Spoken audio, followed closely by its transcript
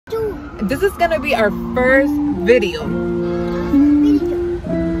This is gonna be our first video.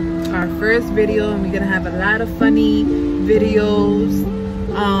 Our first video, and we're gonna have a lot of funny videos.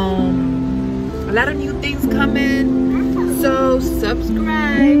 A lot of new things coming. So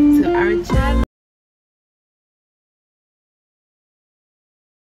subscribe to our channel.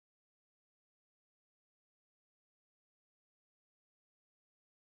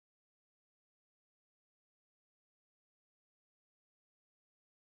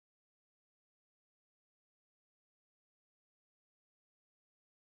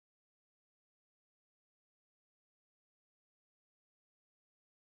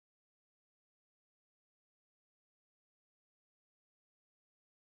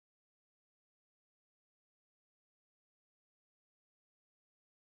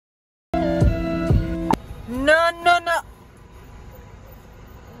 No.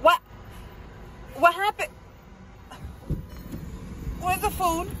 What happened? Where's the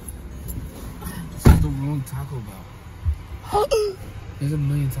food? This is the wrong Taco Bell. There's a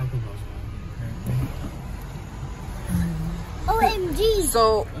million Taco Bells around here. OMG.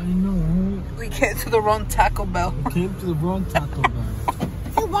 So I know. we came to the wrong Taco Bell. We came to the wrong Taco Bell.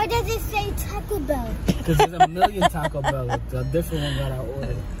 So why does it say Taco Bell? Because there's a million Taco Bell. A different one that I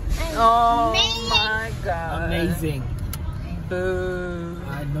ordered. Oh Amazing. my god. Amazing. Boo.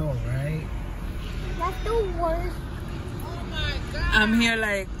 I know, right? That's the worst. I'm here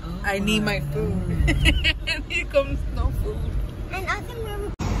like, I need my food. And here comes no food. And I think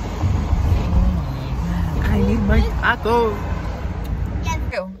we're... I need my taco. Yes.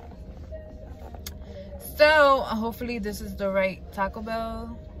 So, hopefully this is the right Taco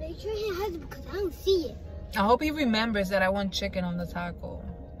Bell. Make sure he has it because I don't see it. I hope he remembers that I want chicken on the taco.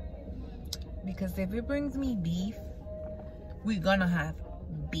 Because if he brings me beef, we're gonna have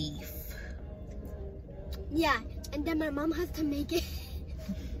beef. Yeah, and then my mom has to make it.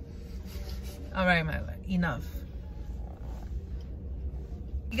 All right, Myla, enough.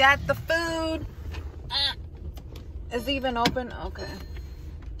 You got the food. Is it even open? Okay.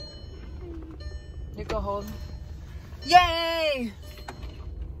 You can hold. Yay!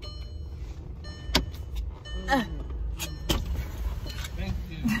 Thank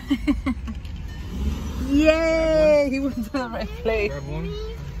you. Yay! He went to the right place. Grab one.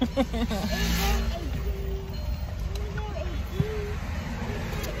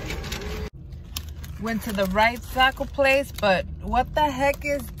 Went to the right taco place, but what the heck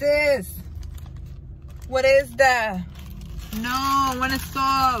is this? What is that? No, when it's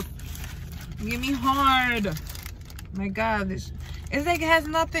soft. Give me hard. My God, it's like it has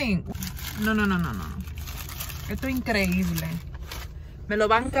nothing. No. Esto es increíble. Me lo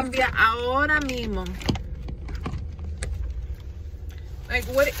van a cambiar ahora mismo. Like,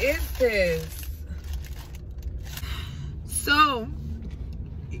 what is this? So,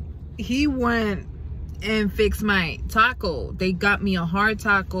 he went and fixed my taco. They got me a hard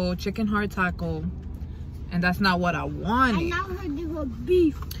taco, chicken hard taco, and that's not what I wanted. And now we're doing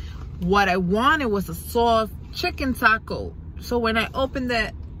beef. What I wanted was a soft chicken taco. So when I opened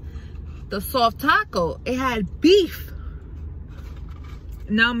the soft taco, it had beef.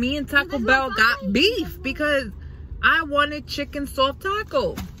 Now me and Taco Bell got beef because I wanted chicken soft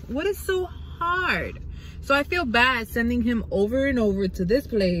taco. What is so hard? So I feel bad sending him over and over to this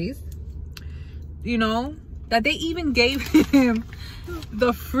place. You know, that they even gave him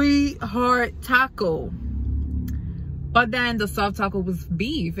the free hard taco. But then the soft taco was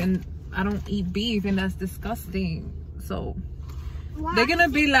beef, and I don't eat beef, and that's disgusting. So they're gonna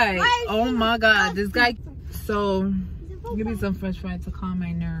be like, oh my God, this guy. So give me some French fries to calm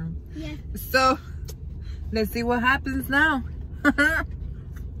my nerve. Yeah. So let's see what happens now.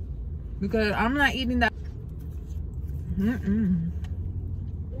 Because I'm not eating that. That's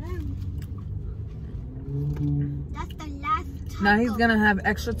the last taco. Now he's gonna have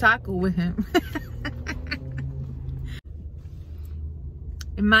extra taco with him.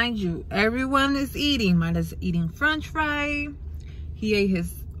 And mind you, everyone is eating. Mila's eating French fry. He ate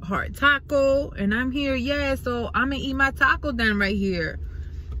his hard taco, and I'm here. Yeah, so I'm gonna eat my taco then right here.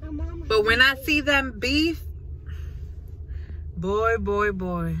 But when I see them beef, boy. You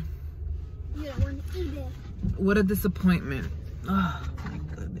don't want to eat it. What a disappointment. Oh my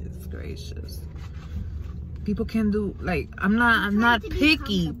goodness gracious. People can do, like, I'm not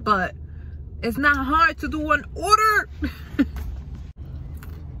picky, but it's not hard to do one order.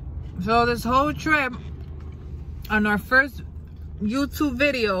 So this whole trip, on our first YouTube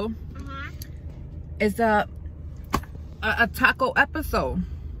video, is a taco episode.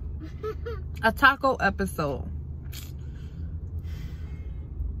 A taco episode.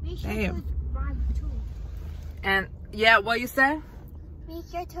 Make sure Damn. to subscribe too. And yeah, what you said? Make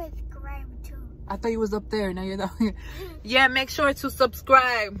sure to subscribe. subscribe too. I thought you was up there. Now you're down here. Yeah, make sure to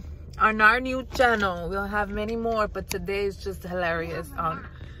subscribe on our new channel. We'll have many more, but today is just hilarious. On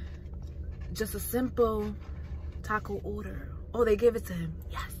just a simple taco order. Oh, they gave it to him.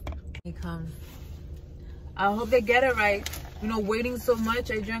 Yes. He comes. I hope they get it right. You know, waiting so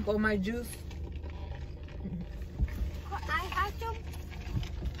much, I drank all my juice. I have to.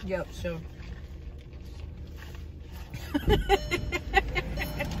 Yep, sure.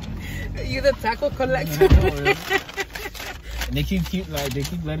 You the taco collector. And they keep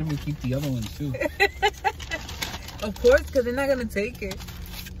letting me keep the other ones too. Of course, because they're not gonna take it.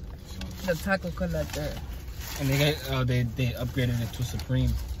 The taco collector. And they upgraded it to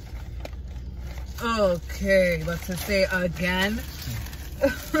Supreme. Okay, but to say again.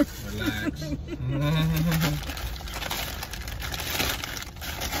 Relax.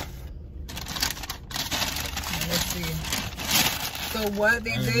 Let's see. So what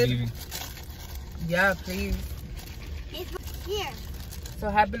they did? Leaving. Yeah, please. It's here. So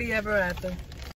happily ever after.